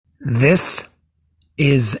This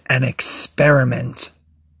is an experiment.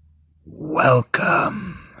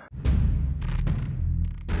 Welcome.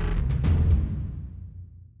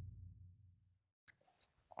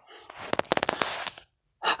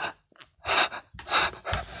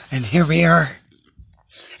 And here we are.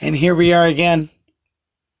 And here we are again.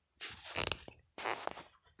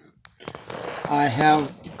 I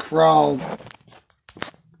have crawled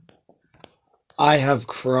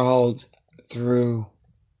through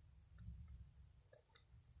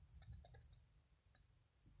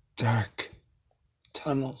dark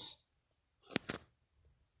tunnels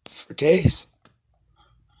for days.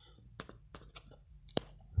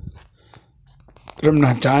 But I'm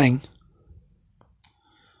not dying.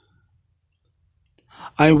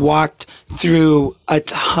 I walked through a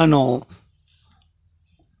tunnel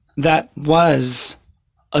that was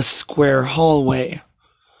a square hallway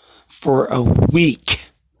for a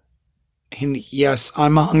week. And yes,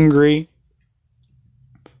 I'm hungry.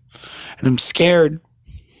 And I'm scared.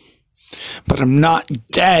 But I'm not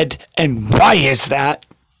dead. And why is that?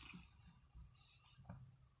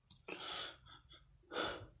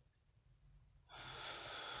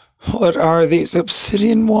 What are these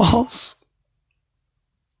obsidian walls?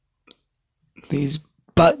 These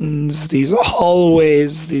buttons, these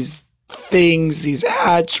hallways, these things, these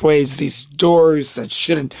hatchways, these doors that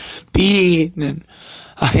shouldn't be. And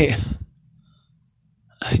I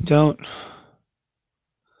don't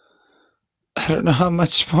know how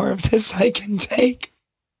much more of this I can take.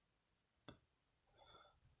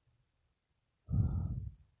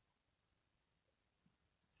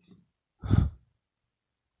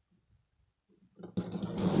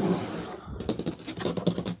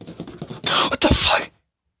 What the fuck?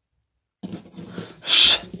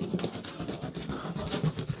 Shit.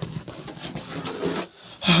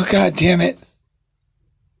 Oh, God damn it.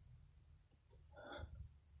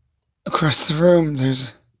 Across the room,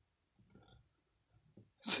 there's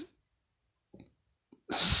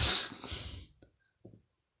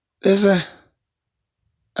a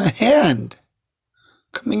hand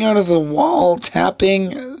coming out of the wall, tapping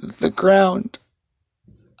the ground.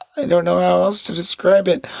 I don't know how else to describe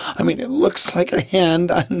it. I mean, it looks like a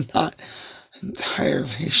hand. I'm not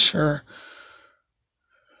entirely sure.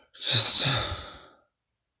 Just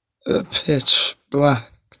a pitch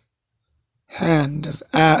black hand of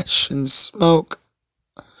ash and smoke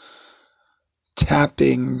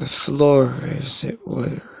tapping the floor as it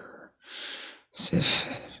were, as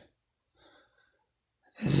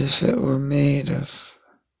if it were made of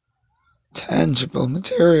tangible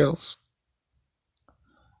materials.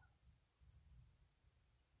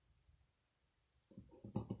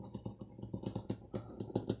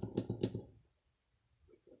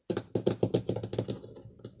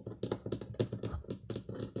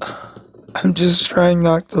 I'm just trying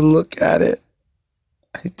not to look at it.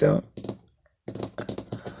 I don't.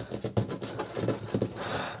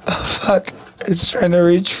 Oh, fuck. It's trying to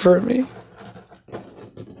reach for me.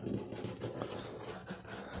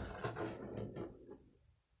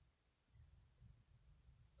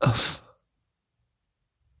 Oh,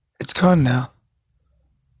 it's gone now.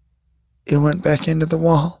 It went back into the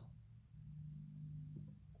wall.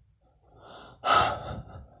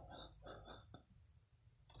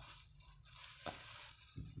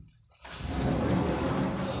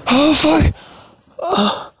 Oh, fuck!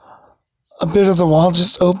 A bit of the wall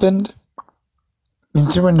just opened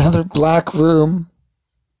into another black room.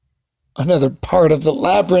 Another part of the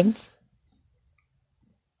labyrinth.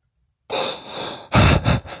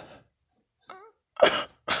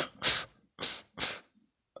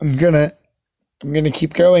 I'm gonna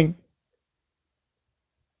keep going.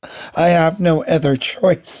 I have no other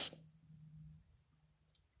choice.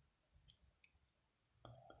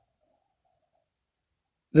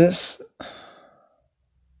 This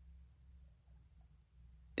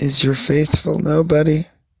is your faithful nobody.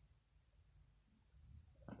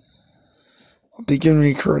 I'll begin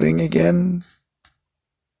recording again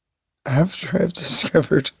after I've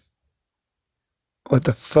discovered what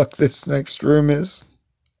the fuck this next room is.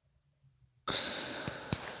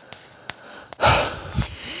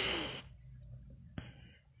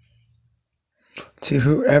 To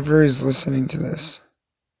whoever is listening to this,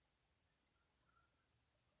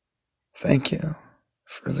 thank you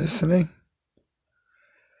for listening.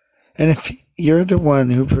 And if you're the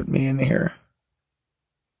one who put me in here,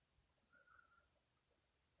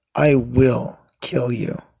 I will kill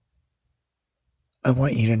you. I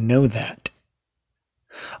want you to know that.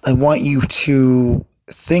 I want you to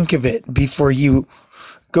think of it before you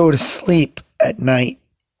go to sleep at night.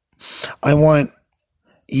 I want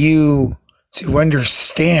you to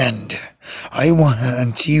understand. I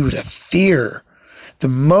want you to fear the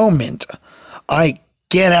moment I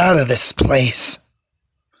get out of this place.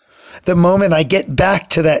 The moment I get back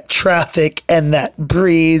to that traffic and that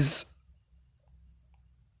breeze.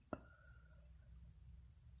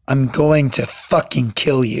 I'm going to fucking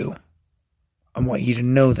kill you. I want you to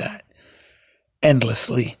know that.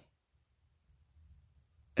 Endlessly.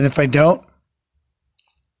 And if I don't,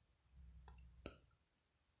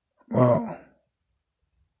 well,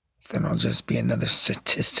 then I'll just be another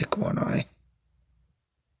statistic, won't I?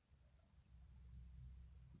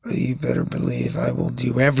 But you better believe I will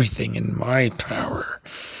do everything in my power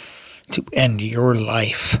to end your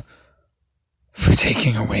life for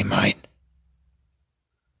taking away mine.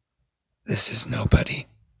 This is nobody.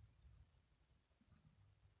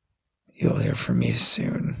 You'll hear from me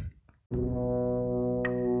soon.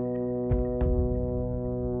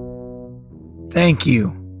 Thank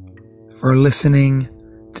you for listening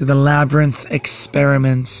to the Labyrinth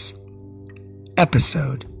Experiments,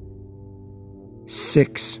 episode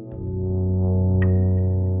 6.